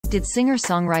Did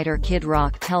singer-songwriter Kid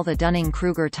Rock tell the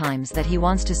Dunning-Kruger Times that he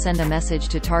wants to send a message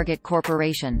to Target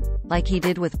Corporation, like he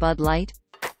did with Bud Light?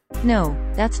 No,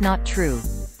 that's not true.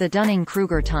 The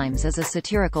Dunning-Kruger Times is a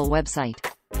satirical website.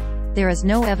 There is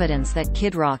no evidence that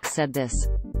Kid Rock said this.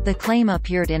 The claim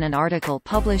appeared in an article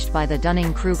published by the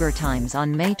Dunning-Kruger Times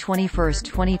on May 21,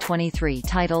 2023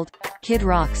 titled, "Kid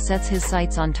Rock Sets His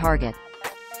Sights on Target.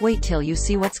 Wait till you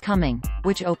see what's coming,"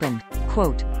 which opened,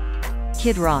 quote,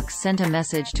 "Kid Rock sent a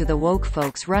message to the woke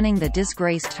folks running the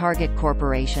disgraced Target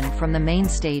Corporation from the main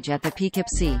stage at the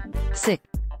Poughkeepsie, Sick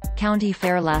County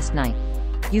Fair last night.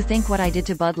 You think what I did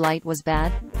to Bud Light was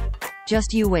bad?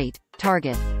 Just you wait,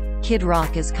 Target. Kid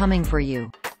Rock is coming for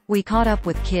you." We caught up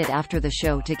with Kid after the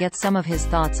show to get some of his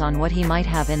thoughts on what he might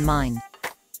have in mind.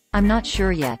 "I'm not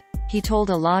sure yet," he told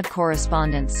a Laud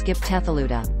correspondent Skip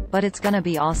Tethaluda, "but it's gonna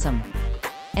be awesome."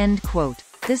 End quote.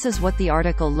 This is what the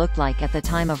article looked like at the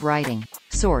time of writing.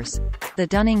 Source: The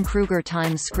Dunning-Kruger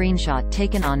Times. Screenshot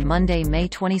taken on Monday, May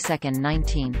 22,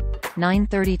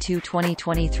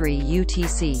 9/32/2023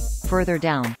 UTC. Further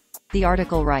down, the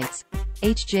article writes,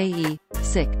 HJE,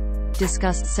 Sick,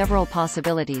 discussed several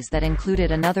possibilities that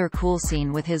included another cool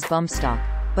scene with his bump stock,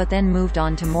 but then moved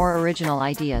on to more original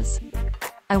ideas.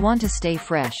 "I want to stay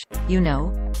fresh, you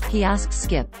know?" he asked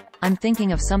Skip. "I'm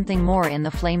thinking of something more in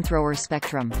the flamethrower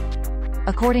spectrum."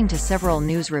 According to several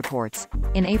news reports,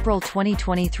 in April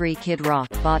 2023 Kid Rock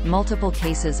bought multiple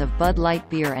cases of Bud Light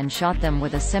beer and shot them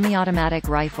with a semi-automatic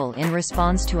rifle in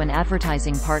response to an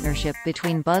advertising partnership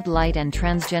between Bud Light and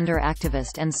transgender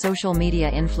activist and social media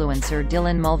influencer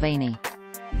Dylan Mulvaney.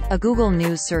 A Google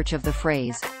News search of the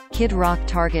phrase, "Kid Rock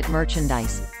Target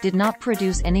merchandise," did not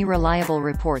produce any reliable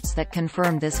reports that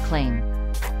confirmed this claim.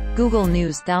 Google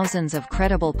News thousands of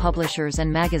credible publishers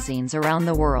and magazines around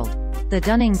the world. The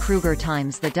Dunning-Kruger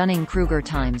Times. The Dunning-Kruger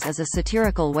Times is a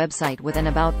satirical website with an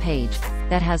About page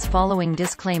that has following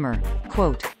disclaimer,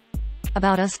 quote,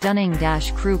 "About Us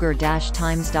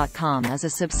Dunning-Kruger-Times.com is a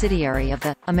subsidiary of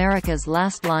the America's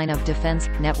Last Line of Defense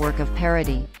network of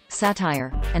parody,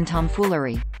 satire, and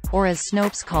tomfoolery, or as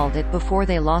Snopes called it before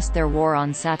they lost their war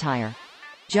on satire.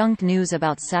 Junk news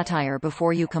about satire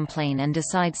before you complain and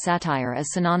decide satire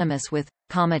is synonymous with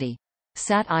comedy.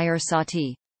 Satire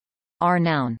sati. R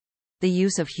noun. The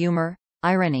use of humor,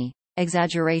 irony,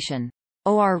 exaggeration,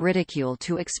 or ridicule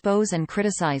to expose and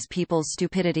criticize people's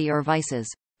stupidity or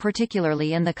vices,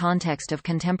 particularly in the context of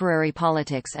contemporary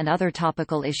politics and other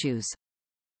topical issues.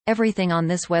 Everything on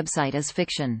this website is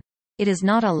fiction. It is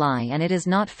not a lie and it is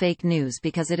not fake news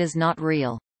because it is not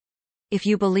real. If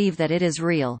you believe that it is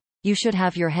real, you should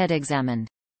have your head examined.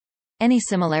 Any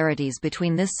similarities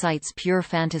between this site's pure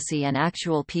fantasy and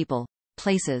actual people,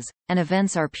 places, and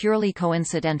events are purely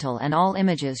coincidental and all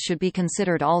images should be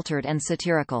considered altered and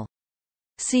satirical.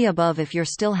 See above if you're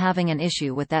still having an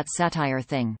issue with that satire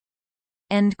thing."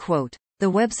 End quote.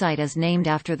 The website is named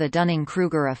after the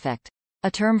Dunning-Kruger effect, a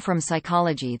term from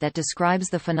psychology that describes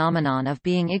the phenomenon of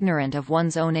being ignorant of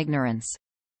one's own ignorance.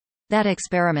 That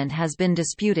experiment has been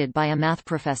disputed by a math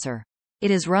professor.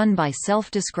 It is run by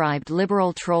self-described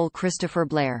liberal troll Christopher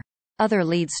Blair. Other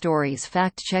lead stories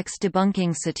fact-checks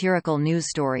debunking satirical news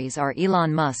stories are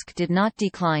Elon Musk did not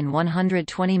decline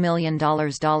 $120 million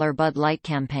Bud Light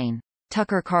campaign.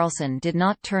 Tucker Carlson did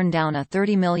not turn down a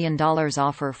 $30 million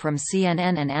offer from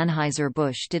CNN and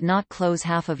Anheuser-Busch did not close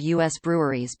half of U.S.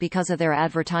 breweries because of their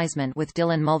advertisement with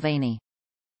Dylan Mulvaney.